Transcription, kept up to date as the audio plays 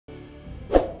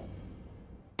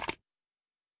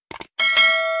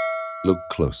Look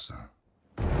closer.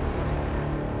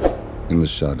 In the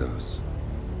shadows.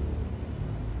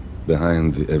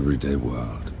 Behind the everyday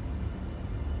world.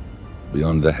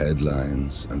 Beyond the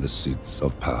headlines and the seats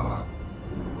of power.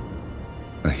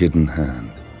 A hidden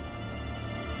hand.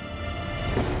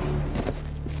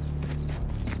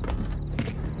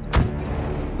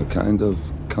 A kind of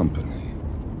company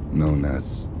known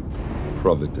as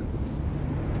Providence.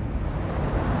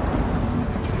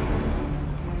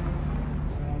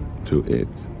 To it,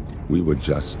 we were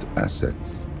just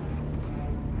assets.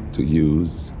 To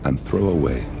use and throw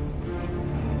away.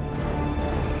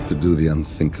 To do the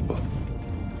unthinkable.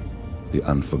 The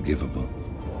unforgivable.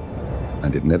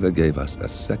 And it never gave us a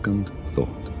second thought.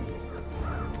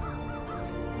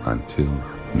 Until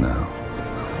now.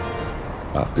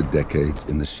 After decades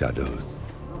in the shadows,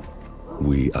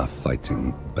 we are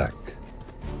fighting back.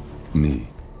 Me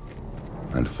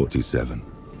and 47.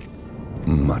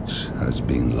 Much has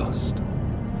been lost,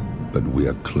 but we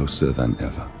are closer than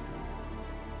ever.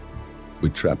 We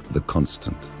trapped the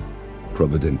Constant,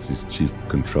 Providence's chief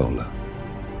controller,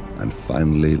 and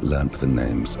finally learnt the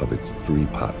names of its 3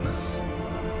 partners.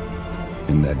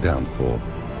 In their downfall,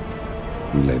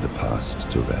 we lay the past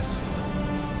to rest.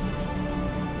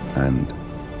 And,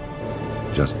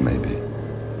 just maybe,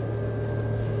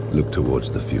 look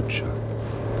towards the future.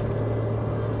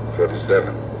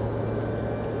 47.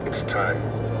 It's time.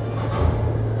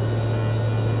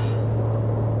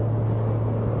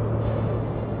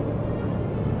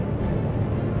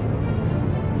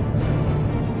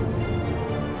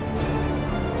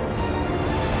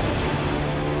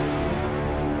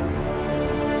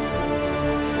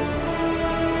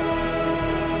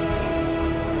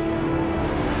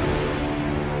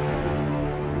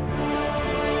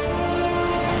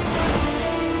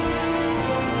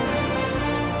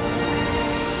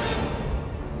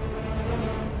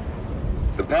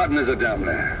 The partners are down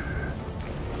there.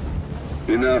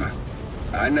 You know,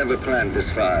 I never planned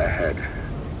this far ahead.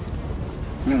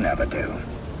 You never do.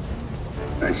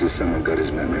 I see someone got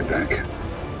his memory back.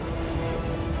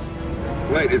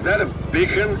 Wait, is that a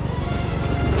beacon?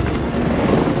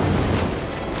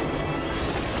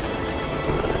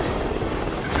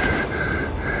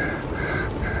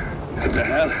 What the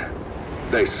hell?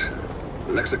 Base.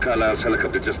 Alexa Carlisle's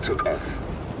helicopter just took off.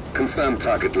 Confirm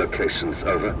target locations,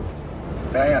 over.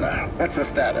 Diana, what's the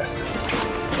status?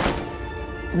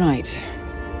 Right.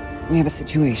 We have a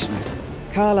situation.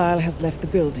 Carlisle has left the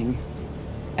building.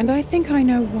 And I think I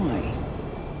know why.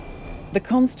 The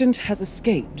Constant has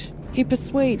escaped. He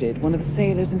persuaded one of the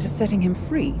sailors into setting him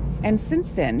free. And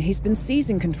since then, he's been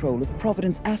seizing control of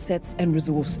Providence assets and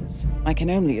resources. I can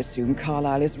only assume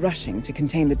Carlisle is rushing to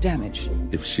contain the damage.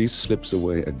 If she slips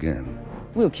away again...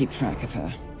 We'll keep track of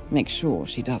her. Make sure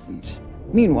she doesn't.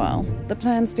 Meanwhile, the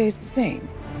plan stays the same.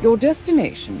 Your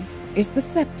destination is the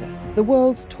Scepter, the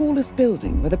world's tallest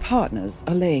building where the partners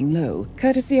are laying low,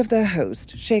 courtesy of their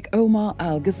host, Sheikh Omar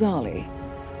Al-Ghazali.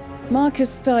 Marcus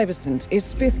Stuyvesant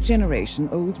is 5th-generation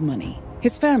old money.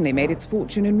 His family made its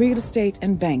fortune in real estate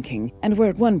and banking, and were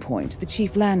at one point the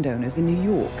chief landowners in New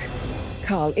York.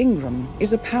 Carl Ingram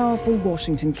is a powerful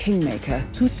Washington kingmaker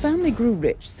whose family grew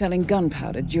rich selling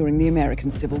gunpowder during the American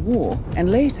Civil War,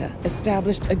 and later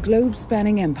established a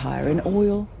globe-spanning empire in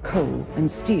oil, coal, and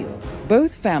steel.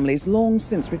 Both families long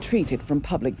since retreated from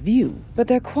public view, but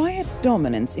their quiet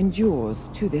dominance endures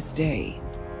to this day.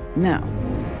 Now,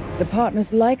 the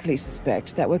partners likely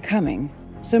suspect that we're coming,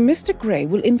 so Mr. Grey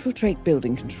will infiltrate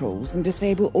building controls and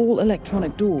disable all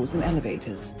electronic doors and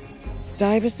elevators.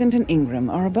 Stuyvesant and Ingram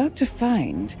are about to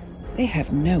find they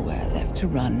have nowhere left to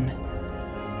run.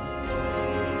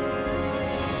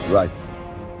 Right.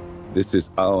 This is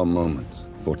our moment,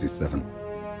 47.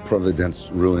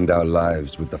 Providence ruined our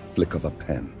lives with the flick of a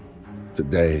pen.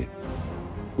 Today,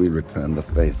 we return the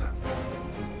favor.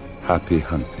 Happy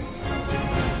hunting.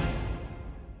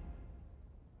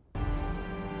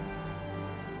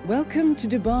 Welcome to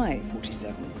Dubai,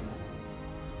 47.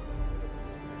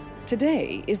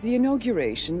 Today is the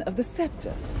inauguration of the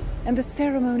Scepter, and the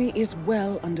ceremony is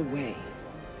well underway.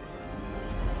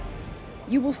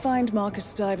 You will find Marcus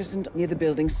Stuyvesant near the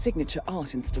building's signature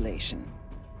art installation,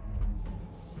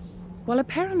 while a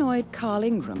paranoid Carl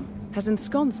Ingram has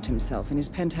ensconced himself in his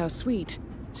penthouse suite,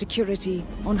 security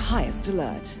on highest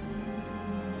alert.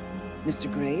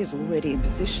 Mr. Grey is already in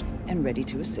position and ready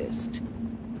to assist.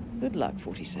 Good luck,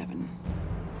 47.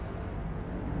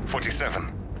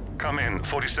 47. Come in.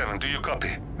 47, do you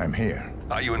copy? I'm here.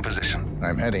 Are you in position?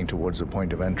 I'm heading towards the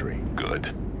point of entry.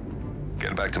 Good.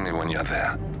 Get back to me when you're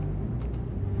there.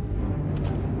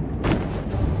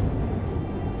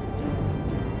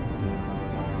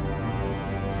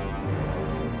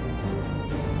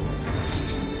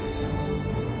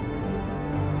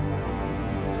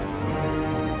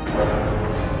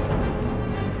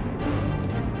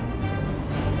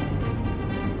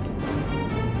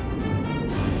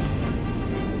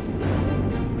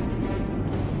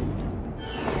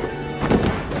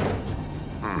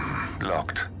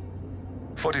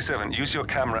 47, use your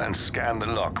camera and scan the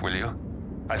lock, will you?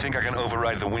 I think I can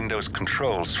override the Windows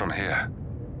controls from here.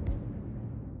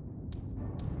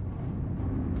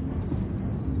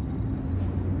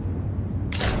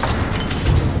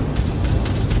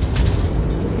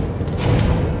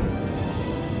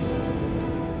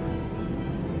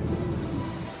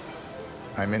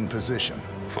 I'm in position.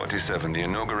 47, the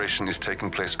inauguration is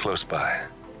taking place close by.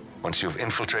 Once you've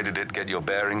infiltrated it, get your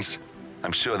bearings.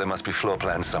 I'm sure there must be floor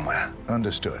plans somewhere.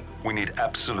 Understood. We need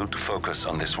absolute focus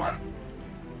on this one.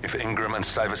 If Ingram and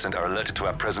Stuyvesant are alerted to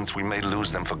our presence, we may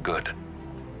lose them for good.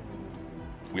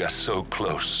 We are so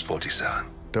close, 47.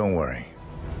 Don't worry.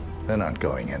 They're not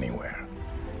going anywhere.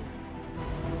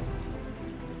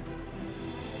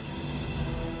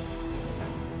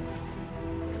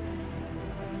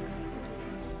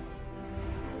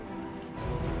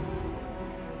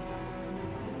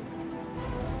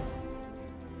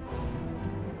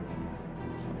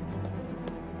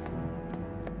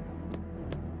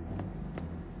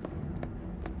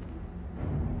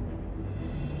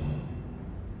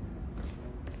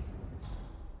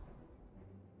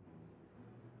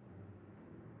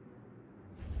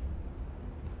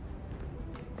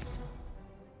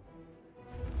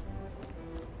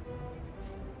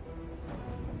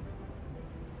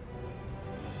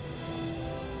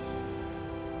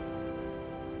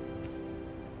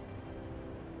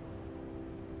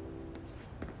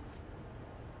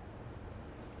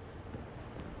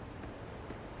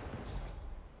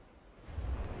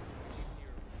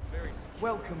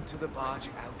 Welcome to the barge,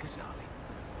 Al-Ghazali.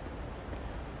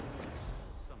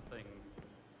 Something.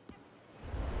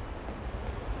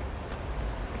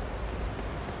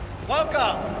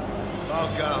 Welcome!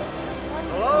 Welcome.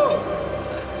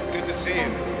 Hello! Good to see you.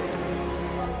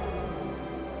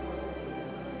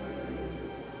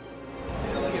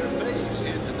 Familiar faces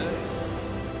here today.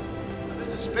 There's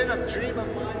a spin-up dream of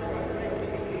mine for a great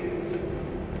many years.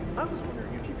 I was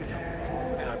wondering if you could help.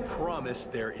 And I promise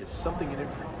there is something in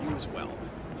it for you as well.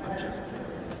 I'm just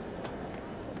curious.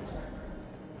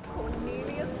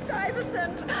 Cornelius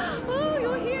Stuyvesant! Oh,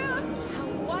 you're here! How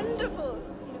wonderful!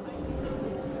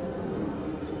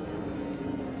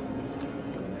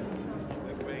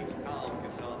 The great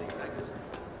Al-Ghazali legacy.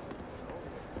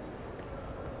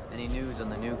 Any news on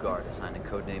the new guard assigned to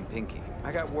codename Pinky?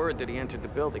 I got word that he entered the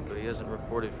building, but he hasn't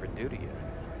reported for duty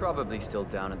yet. Probably still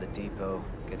down at the depot,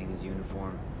 getting his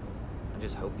uniform. I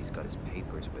just hope he's got his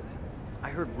papers with him. I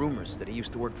heard rumors that he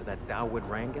used to work for that Dawood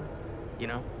Rangan. You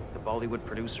know, the Bollywood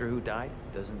producer who died.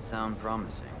 Doesn't sound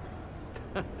promising.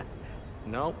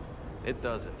 Nope, it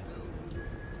doesn't.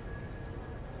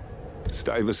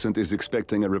 Stuyvesant is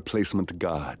expecting a replacement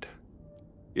guard.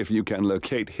 If you can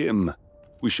locate him,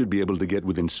 we should be able to get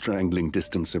within strangling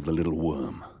distance of the little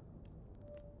worm.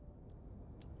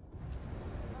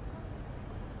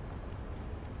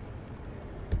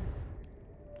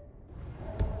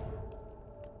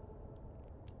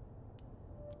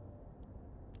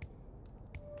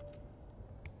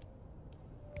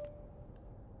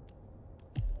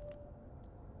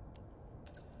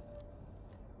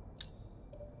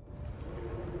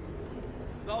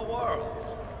 The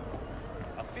world.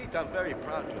 A feat I'm very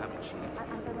proud to have achieved.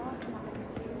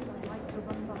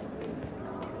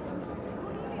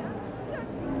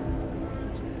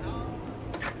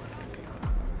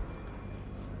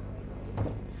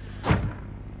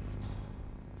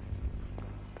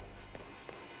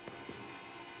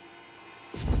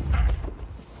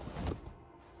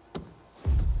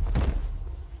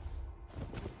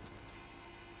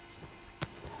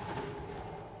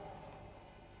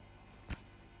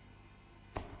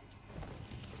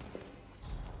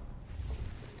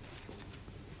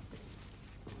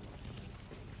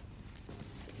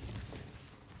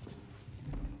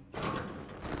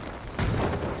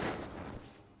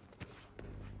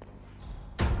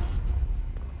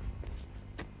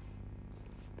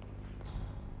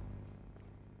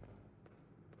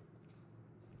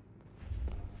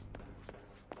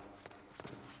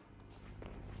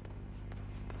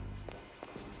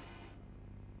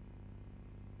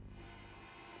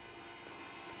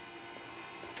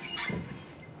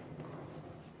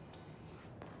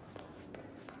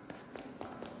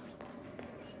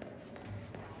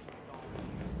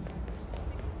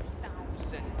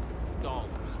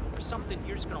 $6,000 for something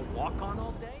you're just gonna walk on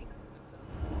all day?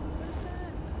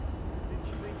 Did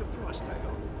you read the price tag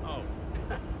on? Oh,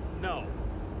 no.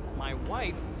 My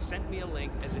wife sent me a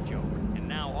link as a joke, and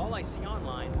now all I see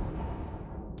online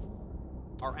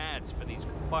are ads for these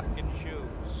fucking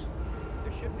shoes.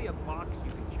 There should be a box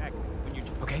you can check when you...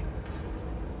 Okay.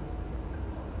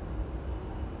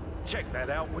 Check that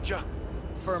out, would ya?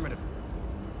 Affirmative.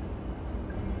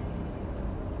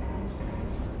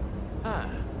 Ah.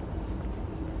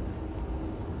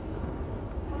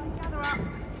 Gather up.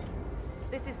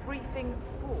 This is briefing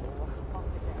 4 of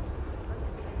the day.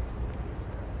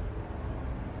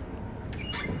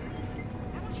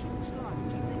 How much human slime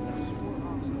do you think those small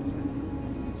arseholes have?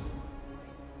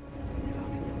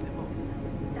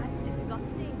 That's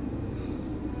disgusting.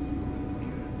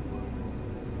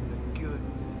 Good,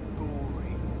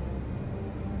 boring.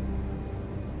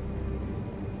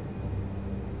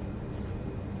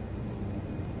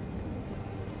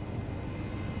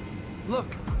 Look,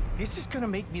 this is gonna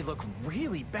make me look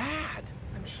really bad.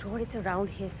 I'm sure it's around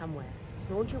here somewhere.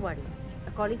 Don't you worry.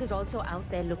 A colleague is also out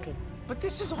there looking. But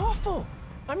this is awful.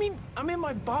 I mean, I'm in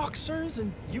my boxers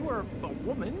and you are a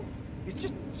woman. It's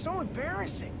just so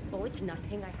embarrassing. Oh, it's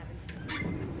nothing. I haven't.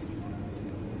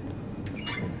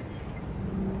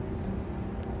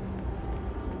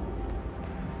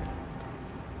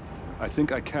 I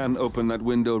think I can open that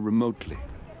window remotely.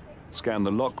 Scan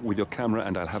the lock with your camera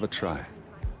and I'll have a try.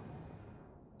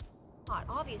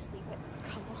 Obviously, but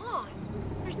come on.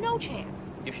 There's no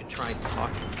chance. You should try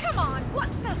talking. Come on, what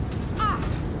the? Ah!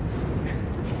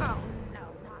 Oh, no,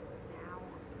 not now.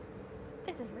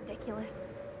 This is ridiculous.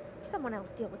 Someone else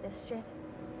deal with this shit.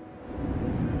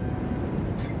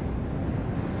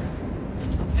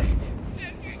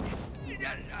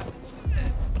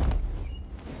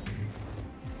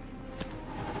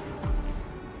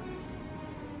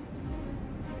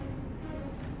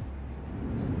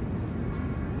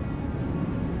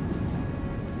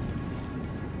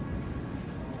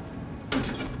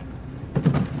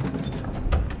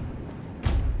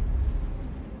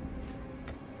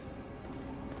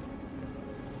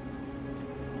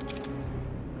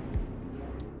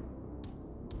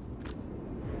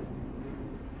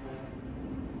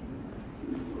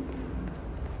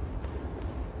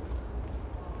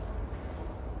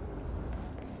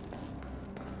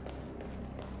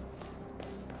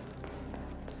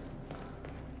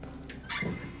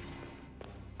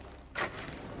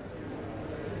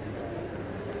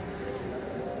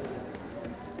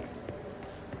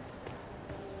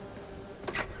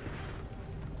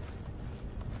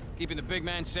 Keeping the big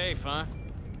man safe, huh?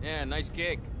 Yeah, nice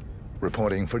gig.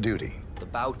 Reporting for duty.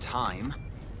 About time.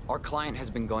 Our client has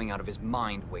been going out of his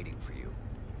mind waiting for you.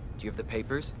 Do you have the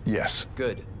papers? Yes.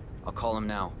 Good. I'll call him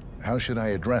now. How should I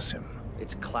address him?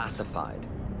 It's classified,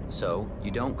 so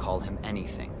you don't call him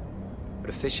anything.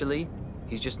 But officially,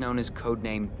 he's just known as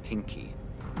codename Pinky.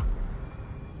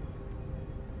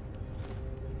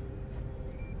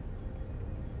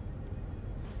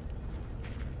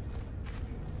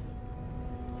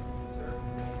 Sir,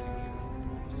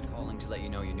 just calling to let you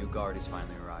know your new guard has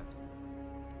finally arrived.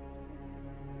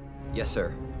 Yes,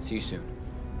 sir. See you soon.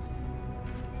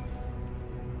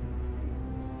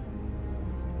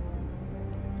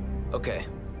 Okay,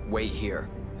 wait here.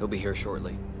 He'll be here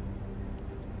shortly.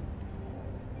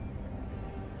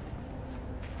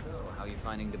 So, how are you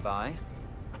finding Dubai?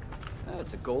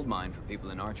 It's a gold mine for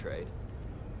people in our trade.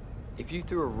 If you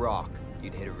threw a rock,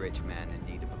 you'd hit a rich man in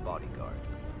need of a bodyguard.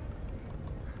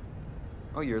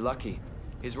 Oh, you're lucky.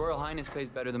 His Royal Highness pays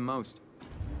better than most.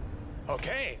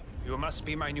 Okay, you must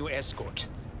be my new escort.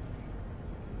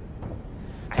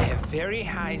 I have very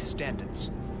high standards,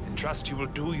 and trust you will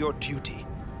do your duty.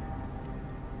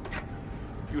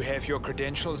 You have your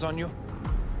credentials on you?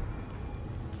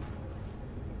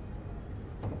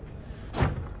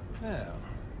 Well,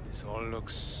 this all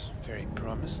looks very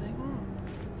promising.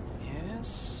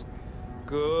 Yes.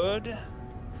 Good.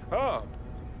 Oh,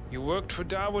 you worked for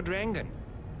Dawood Rangan.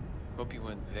 Hope you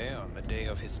weren't there on the day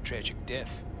of his tragic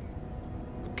death.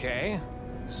 Okay,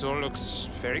 this all looks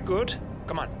very good.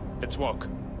 Come on, let's walk.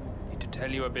 Need to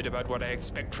tell you a bit about what I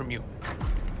expect from you.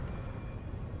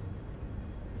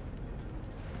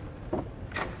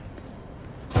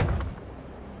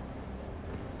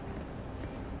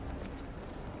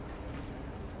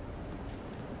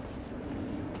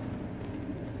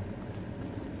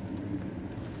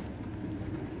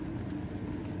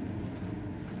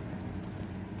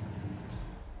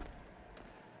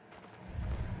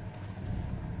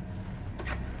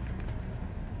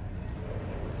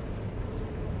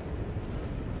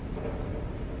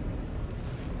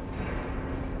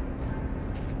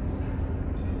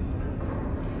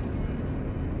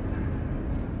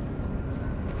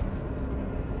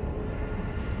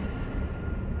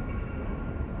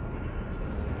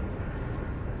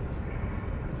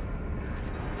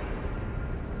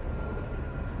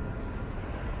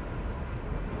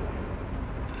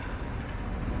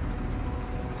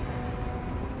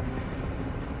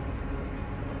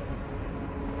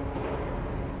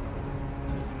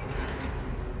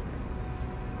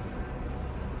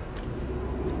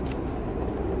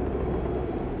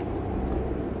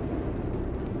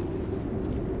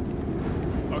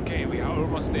 Okay, we are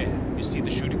almost there. You see the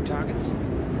shooting targets?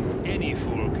 Any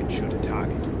fool can shoot a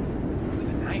target. With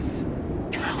a knife?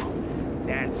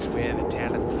 That's where the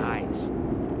talent lies.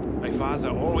 My father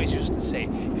always used to say,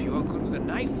 if you are good with a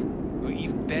knife, you're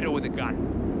even better with a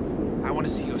gun. I want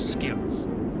to see your skills.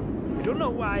 I don't know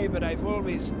why, but I've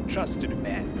always trusted a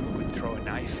man who could throw a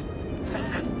knife.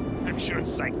 I'm sure a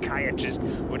psychiatrist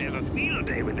would have a field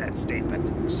day with that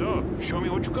statement. So, show me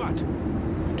what you got.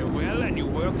 Do well and you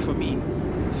work for me.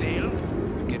 Fail,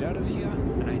 you get out of here,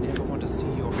 and I never want to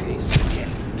see your face again.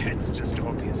 Let's just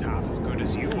hope he is half as good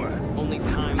as you were. Only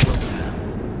time will tell.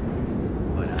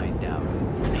 But I doubt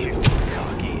it. You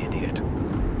cocky idiot.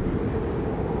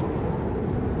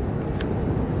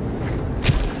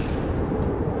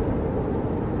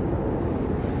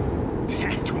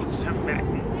 That was a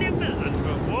magnificent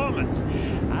performance.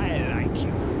 I like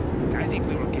you. I think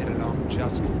we will get along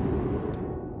just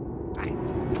fine.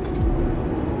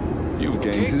 You've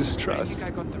gained his I trust.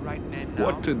 think I got the right man now.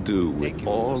 What to do Thank with you for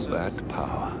all your that services.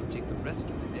 power? Take the rest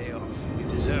of the day off. You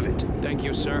deserve it. Thank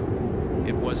you, sir.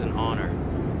 It was an honor.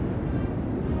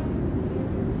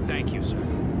 Thank you, sir.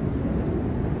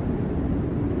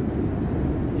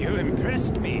 You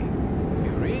impressed me.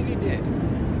 You really did.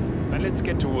 But let's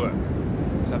get to work.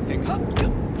 Something...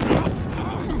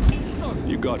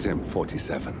 You got him,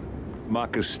 47.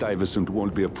 Marcus Stuyvesant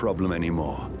won't be a problem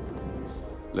anymore.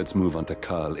 Let's move on to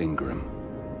Carl Ingram.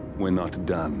 We're not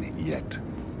done yet.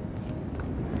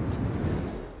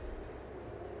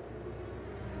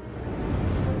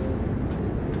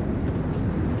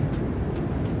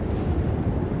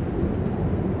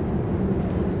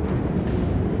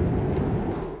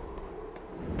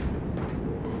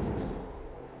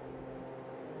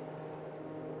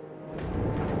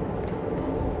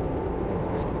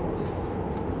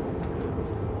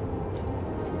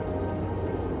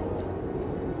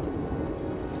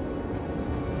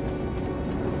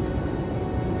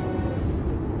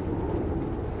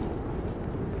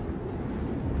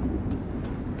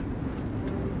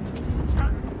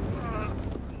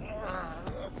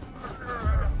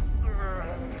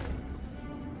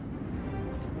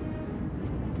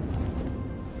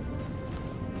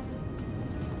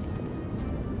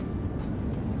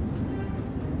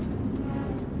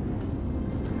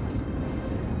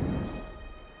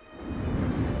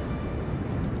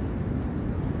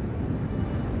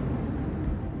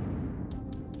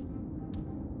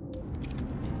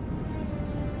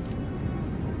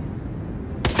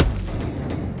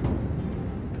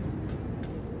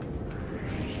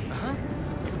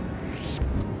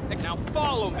 Now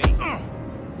follow me.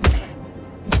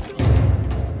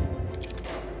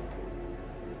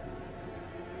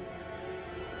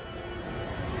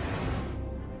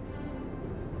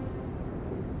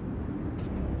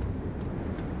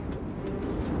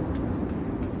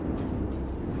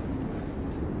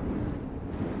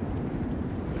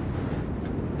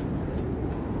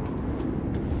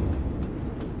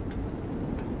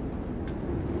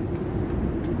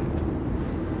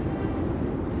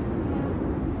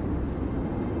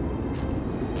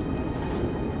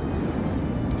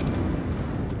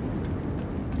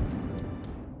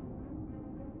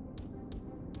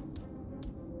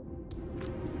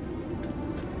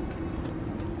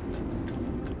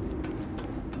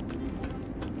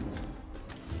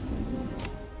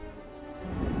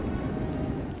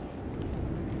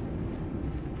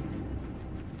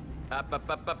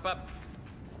 Up.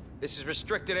 This is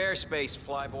restricted airspace,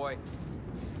 flyboy.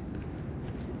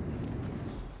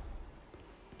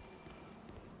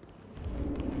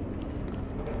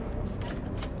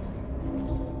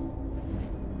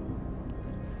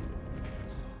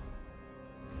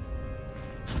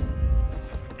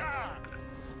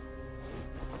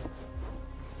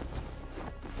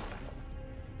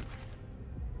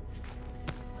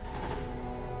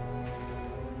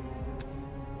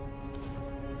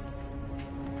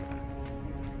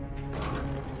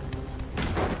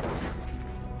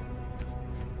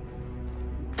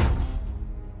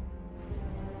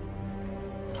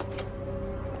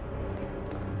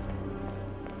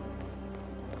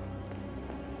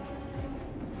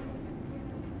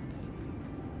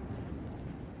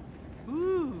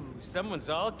 Someone's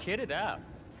all kitted out.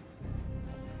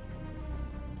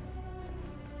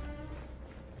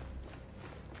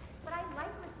 But I like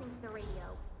listening to the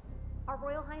radio. Our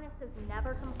Royal Highness has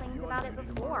never complained about it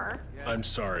before. I'm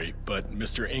sorry, but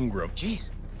Mr. Ingram...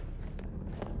 Jeez.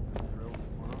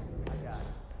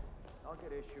 I'll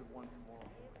get issued one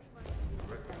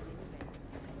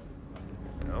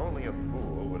tomorrow. Only a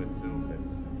fool would assume that.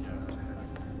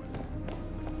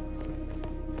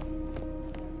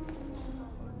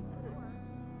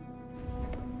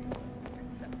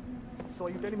 So are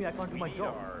you telling me I can't do my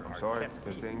job? I'm sorry,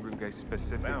 Mr. Ingram gave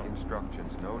specific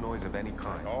instructions. No noise of any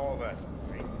kind. All that.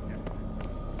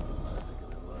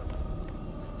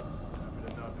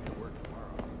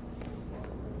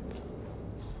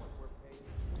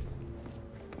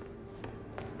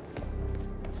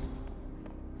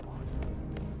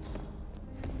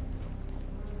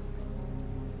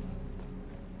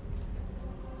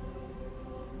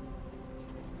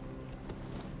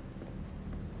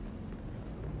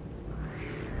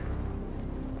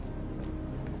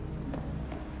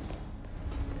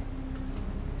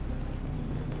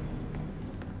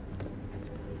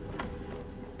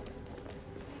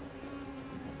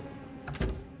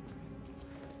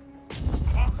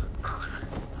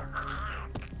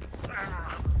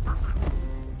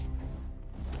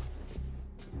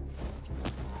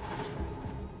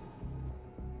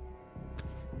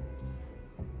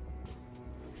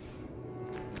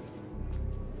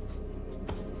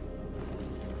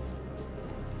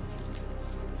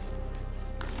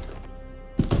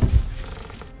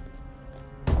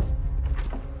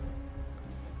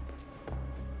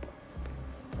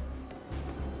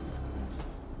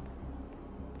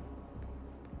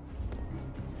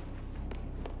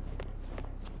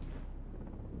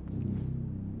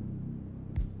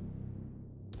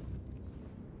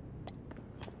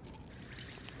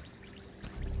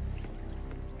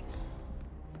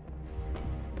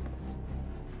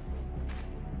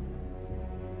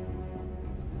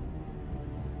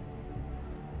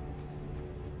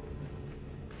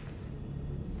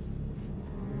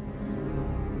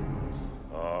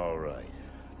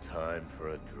 Time for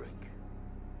a drink.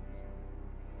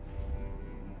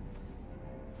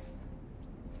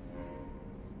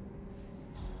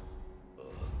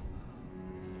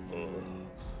 I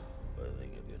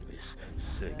think I'm gonna be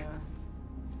sick.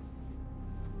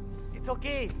 It's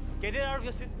okay. Get it out of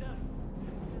your system.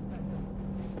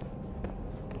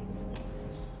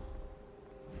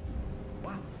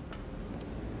 Wow.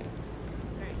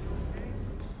 Hey, okay?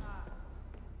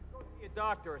 Go see a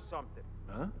doctor or something.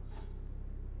 Huh?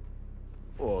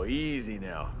 Oh, easy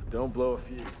now. Don't blow a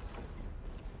fuse.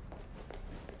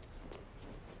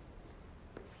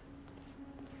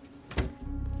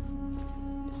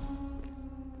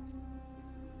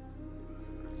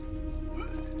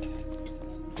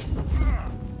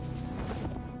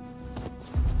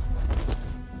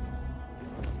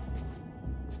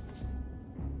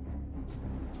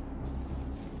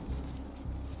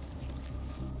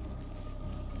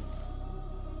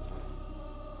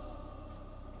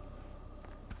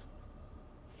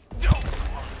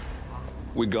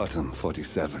 We got him,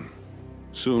 47.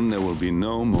 Soon there will be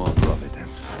no more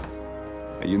Providence.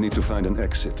 You need to find an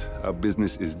exit. Our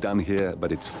business is done here,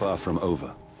 but it's far from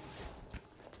over.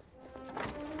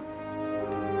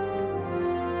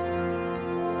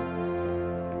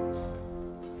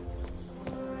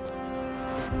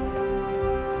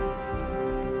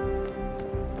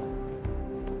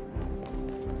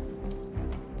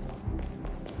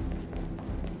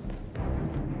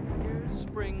 Here's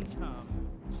springtime.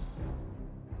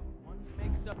 One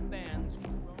makes up bands to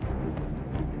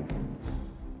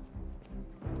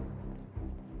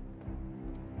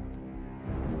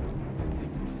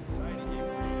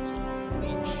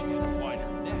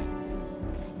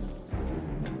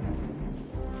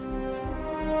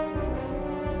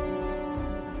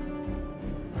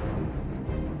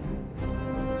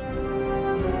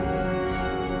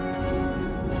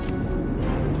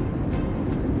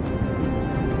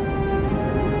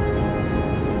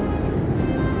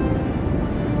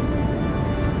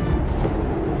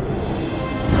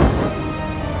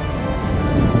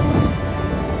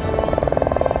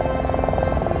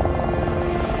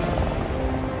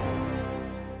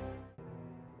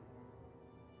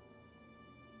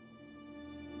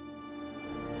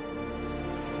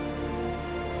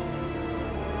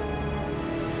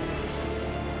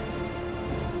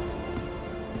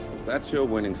That's your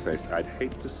winning face. I'd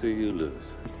hate to see you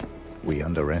lose. We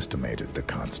underestimated the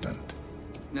Constant.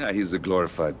 Yeah, he's a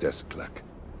glorified desk clerk.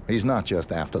 He's not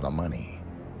just after the money.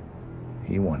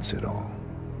 He wants it all.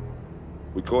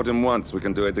 We caught him once, we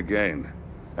can do it again.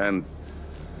 And,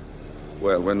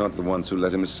 well, we're not the ones who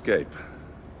let him escape.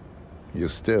 You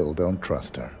still don't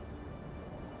trust her.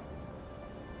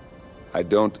 I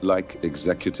don't like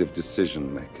executive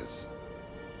decision makers.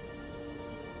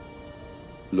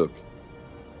 Look,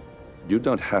 you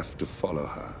don't have to follow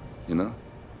her, you know?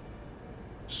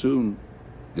 Soon,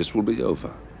 this will be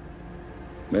over.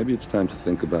 Maybe it's time to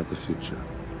think about the future.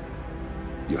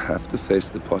 You have to face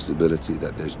the possibility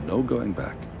that there's no going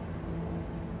back.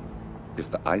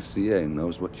 If the ICA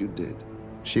knows what you did...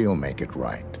 She'll make it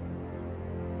right.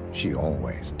 She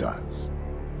always does.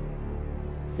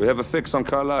 We have a fix on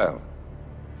Carlisle.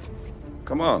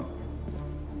 Come on.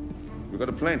 We've got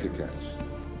a plane to catch.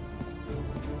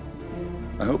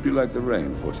 I hope you like the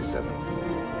rain, 47.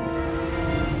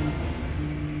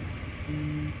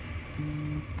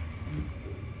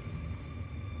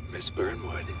 Miss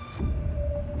Burnwood.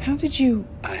 How did you...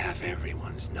 I have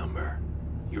everyone's number.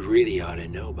 You really ought to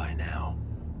know by now.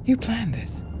 You planned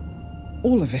this?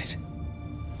 All of it?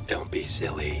 Don't be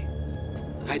silly.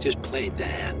 I just played the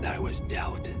hand I was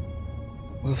dealt.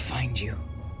 We'll find you.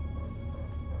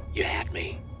 You had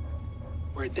me.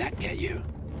 Where'd that get you?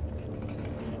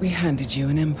 We handed you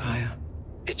an empire.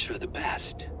 It's for the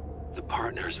best. The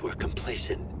partners were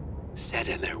complacent, set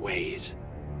in their ways.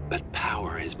 But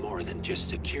power is more than just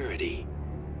security.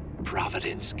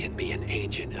 Providence can be an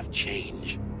agent of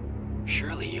change.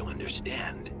 Surely you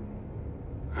understand.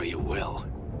 Or you will.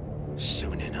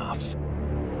 Soon enough.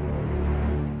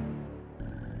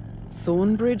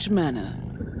 Thornbridge Manor.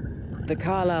 The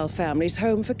Carlisle family's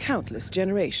home for countless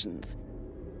generations.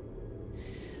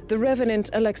 The Revenant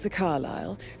Alexa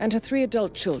Carlisle and her 3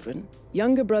 adult children,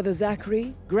 younger brother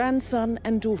Zachary, grandson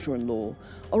and daughter-in-law,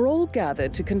 are all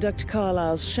gathered to conduct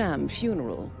Carlisle's sham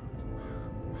funeral.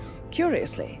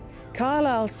 Curiously,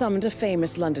 Carlisle summoned a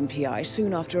famous London PI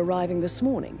soon after arriving this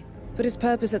morning, but his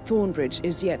purpose at Thornbridge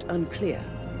is yet unclear.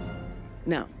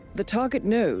 Now, the target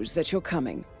knows that you're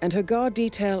coming, and her guard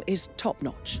detail is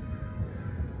top-notch.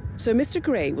 So Mr.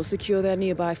 Gray will secure their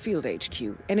nearby field HQ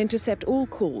and intercept all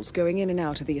calls going in and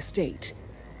out of the estate.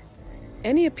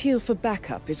 Any appeal for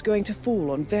backup is going to fall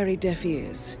on very deaf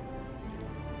ears.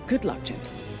 Good luck,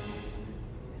 gentlemen.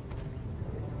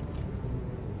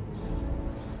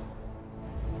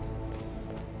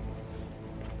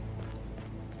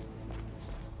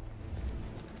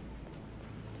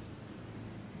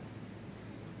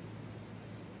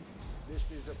 This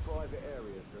is a private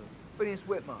area, sir. Phineas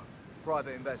Whitmer,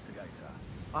 private investigator.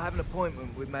 I have an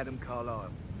appointment with Madame Carlisle.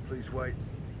 Please wait.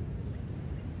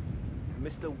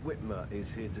 Mr. Whitmer is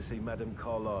here to see Madame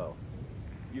Carlisle.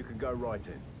 You can go right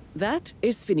in. That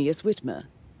is Phineas Whitmer,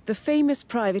 the famous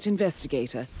private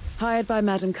investigator hired by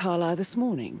Madame Carlisle this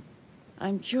morning.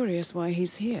 I'm curious why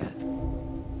he's here.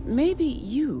 Maybe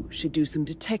you should do some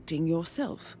detecting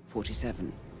yourself,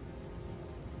 47.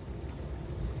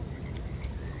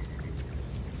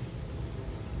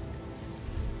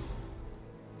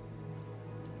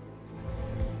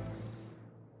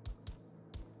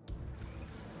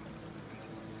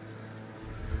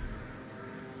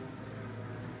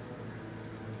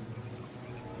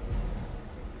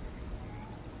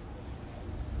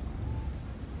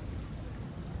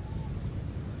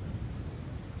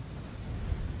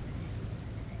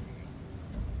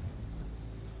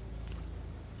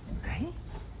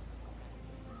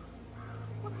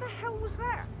 What the hell was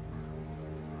that?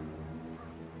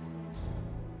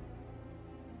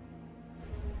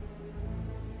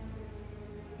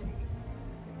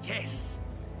 Yes.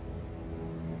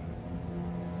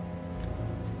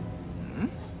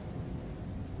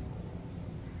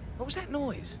 What was that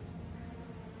noise?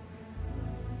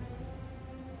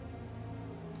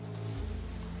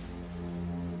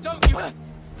 Don't you...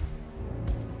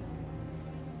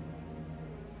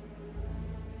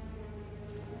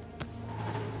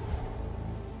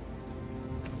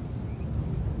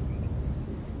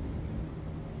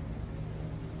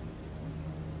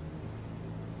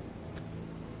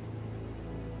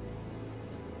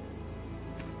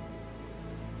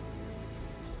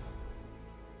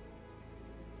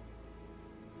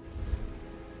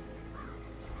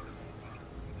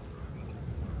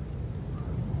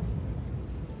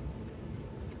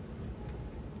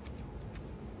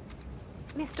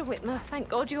 Mr. Whitmer, thank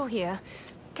God you're here.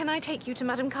 Can I take you to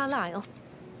Madame Carlisle?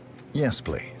 Yes,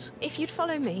 please. If you'd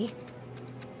follow me.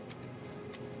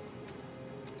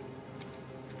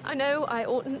 I know I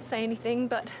oughtn't say anything,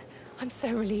 but I'm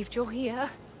so relieved you're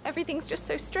here. Everything's just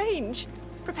so strange.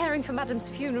 Preparing for Madame's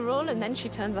funeral, and then she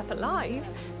turns up alive.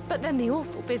 But then the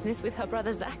awful business with her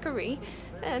brother Zachary,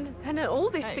 and all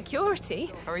this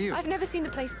security. How are you? I've never seen the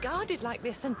place guarded like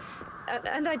this, and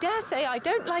I dare say I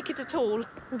don't like it at all.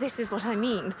 This is what I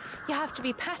mean. You have to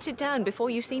be patted down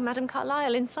before you see Madame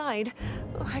Carlisle inside.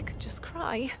 Oh, I could just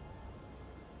cry.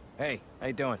 Hey, how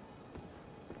you doing?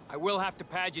 I will have to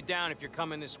pad you down if you're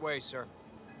coming this way, sir.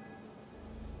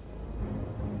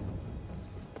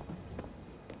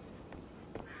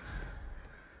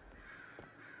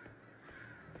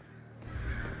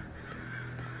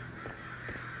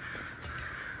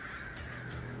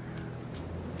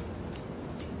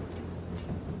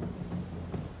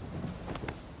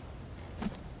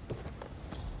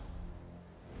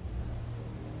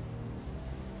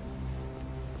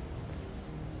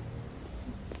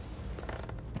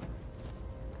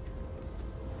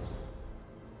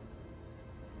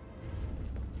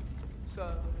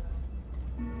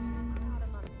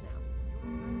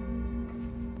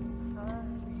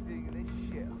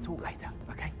 Talk later,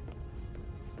 okay?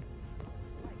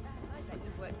 I bet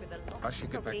you've worked with a lot. I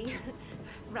should get back to...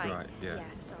 Right, yeah.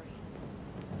 sorry.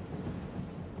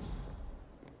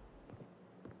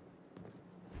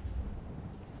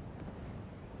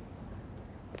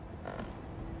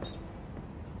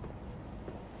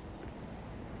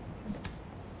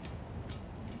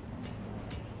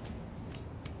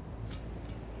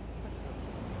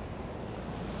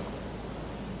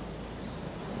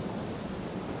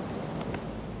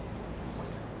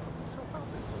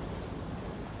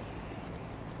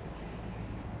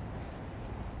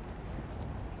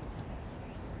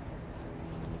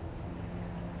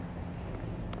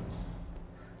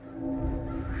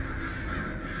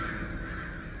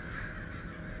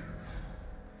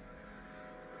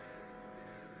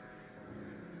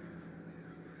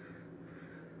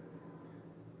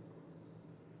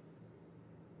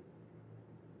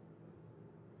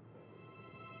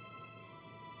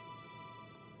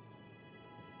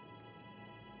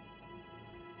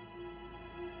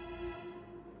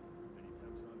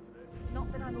 Not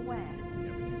that I'm aware.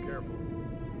 Yeah, but be careful.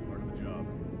 Part of the job.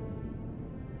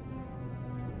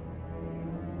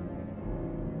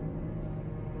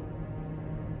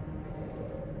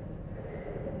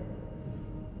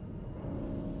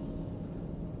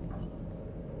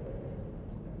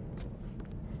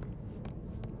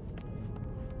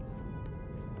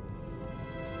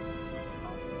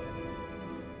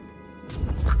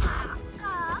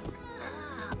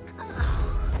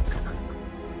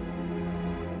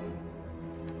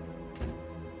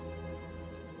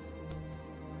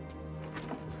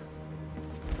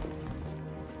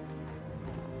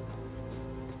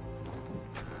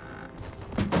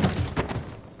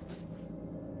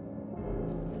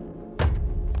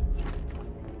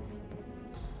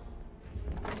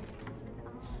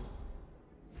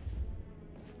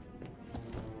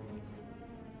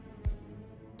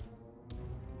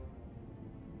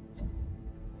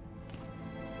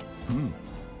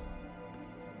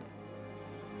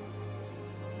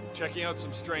 Checking out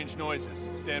some strange noises.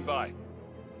 Stand by.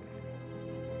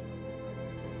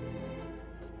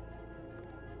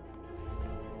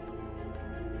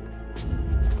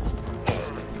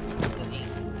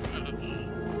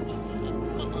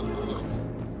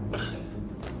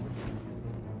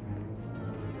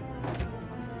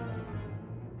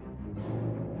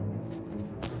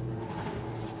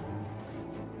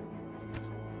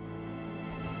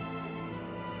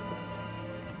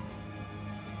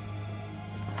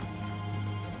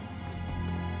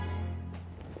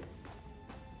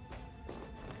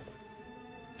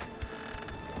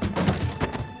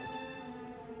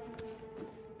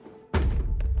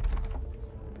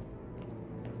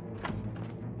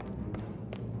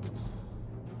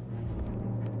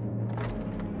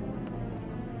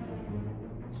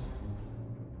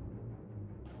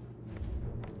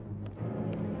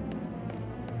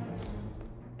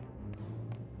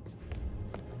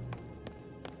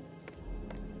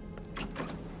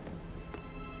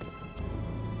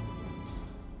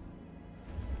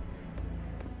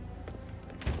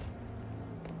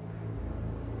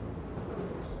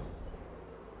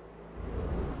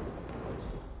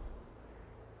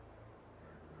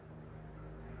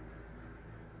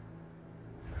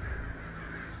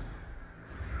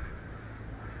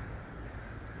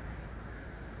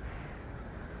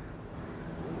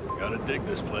 Gotta dig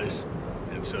this place.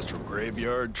 Ancestral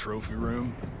graveyard, trophy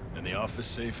room, and the office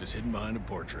safe is hidden behind a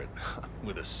portrait,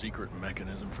 with a secret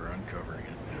mechanism for uncovering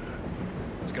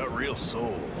it. It's got real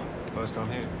soul. First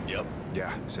time here? Yep.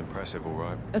 Yeah, it's impressive, all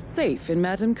right. A safe in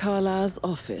Madame Carlyle's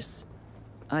office.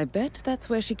 I bet that's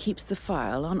where she keeps the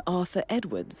file on Arthur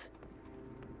Edwards.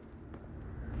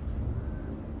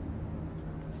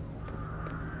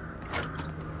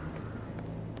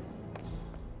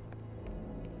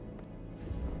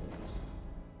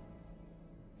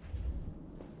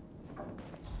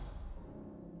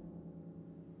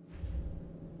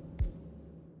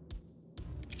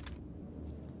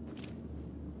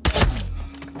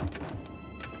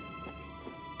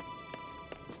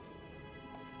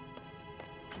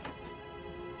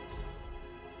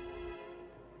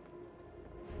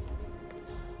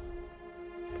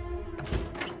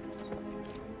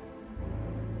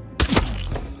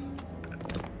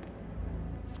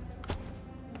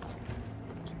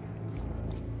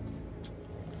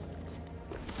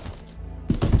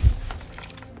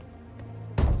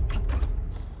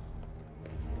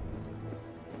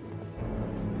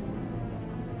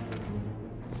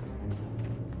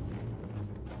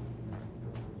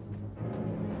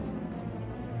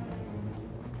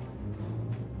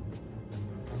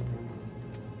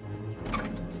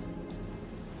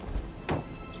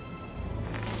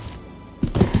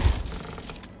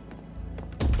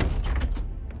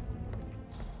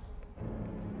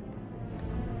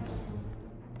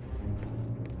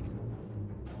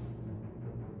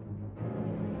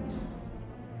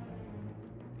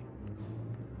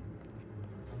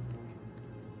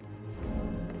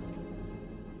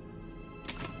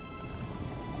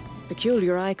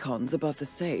 Peculiar icons above the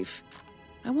safe.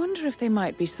 I wonder if they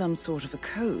might be some sort of a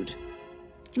code.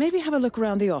 Maybe have a look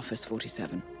around the office,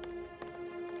 47.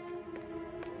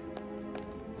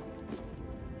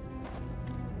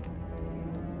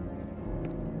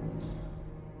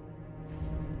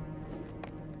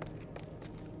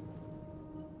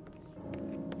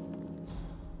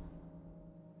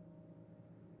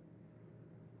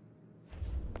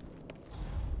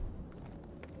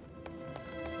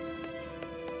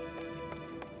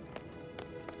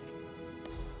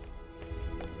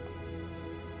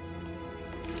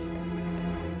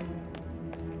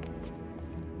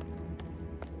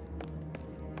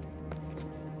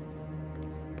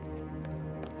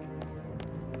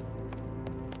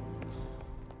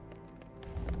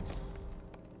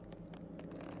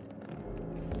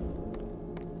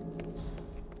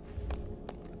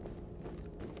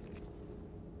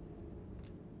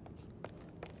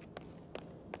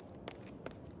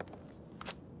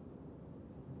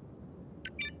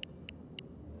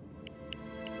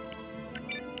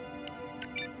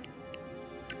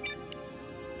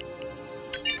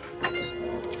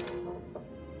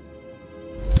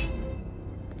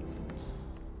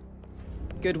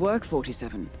 Good work,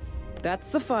 47. That's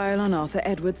the file on Arthur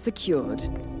Edwards secured.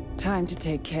 Time to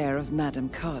take care of Madame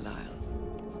Carlyle.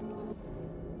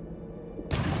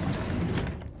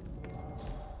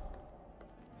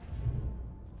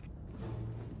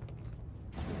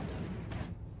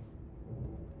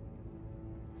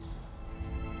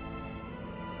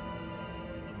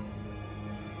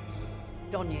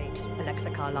 Don Yates,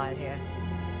 Alexa Carlyle here.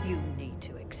 You need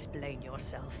to explain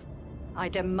yourself. I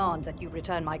demand that you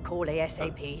return my call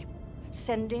ASAP.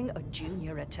 Sending a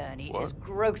junior attorney is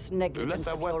gross negligence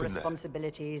of your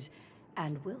responsibilities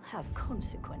and will have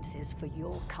consequences for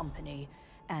your company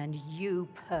and you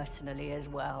personally as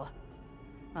well.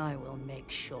 I will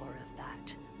make sure of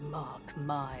that. Mark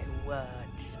my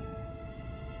words.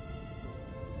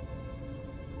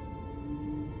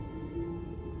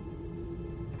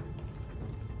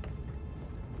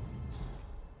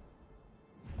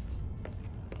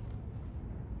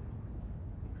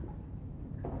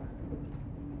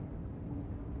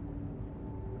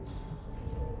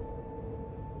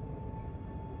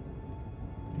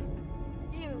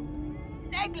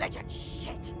 Negligent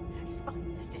shit!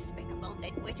 Spineless, despicable,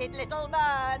 nit-witted little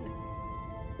man!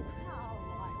 How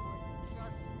I would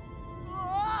just...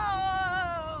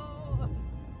 Whoa!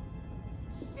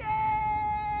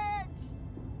 Shit!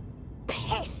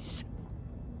 Piss!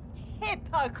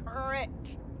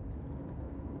 Hypocrite!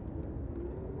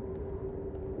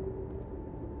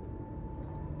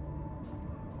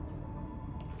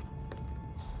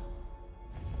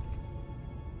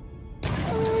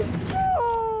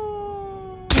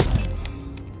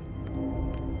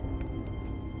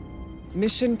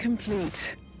 Mission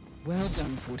complete. Well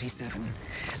done, 47.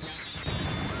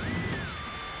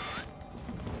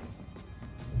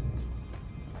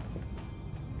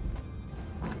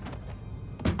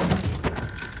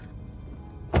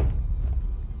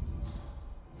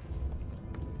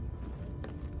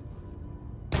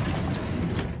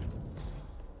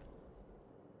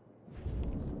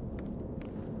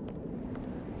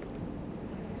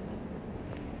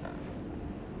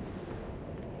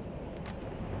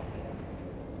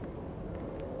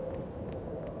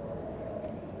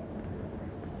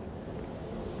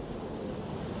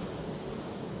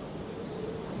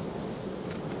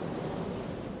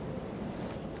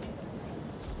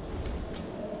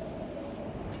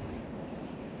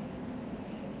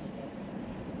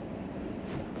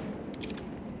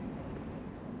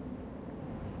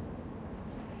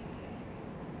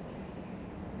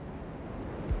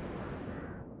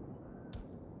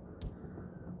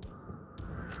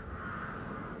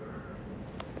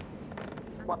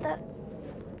 What the?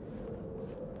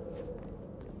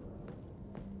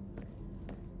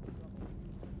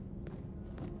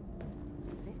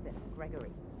 Listen,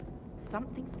 Gregory.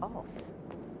 Something's off.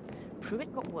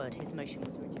 Pruitt got word his motion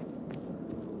was rejected.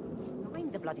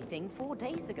 Signed the bloody thing 4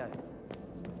 days ago.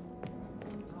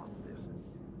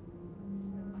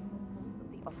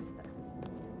 The officer.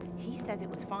 He says it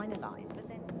was finalized, but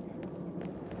then...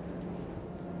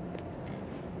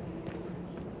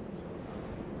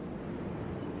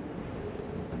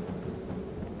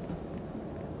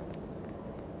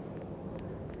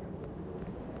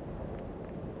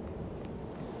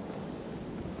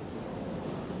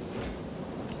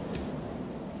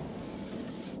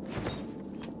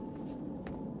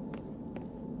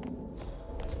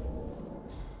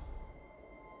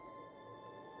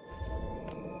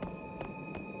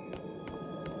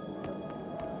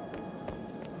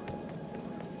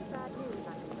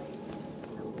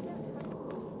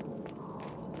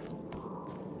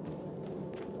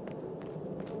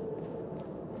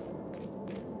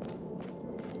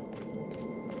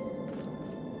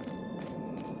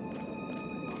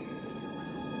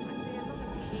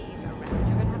 so round,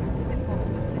 you're gonna have to be a bit more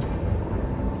specific.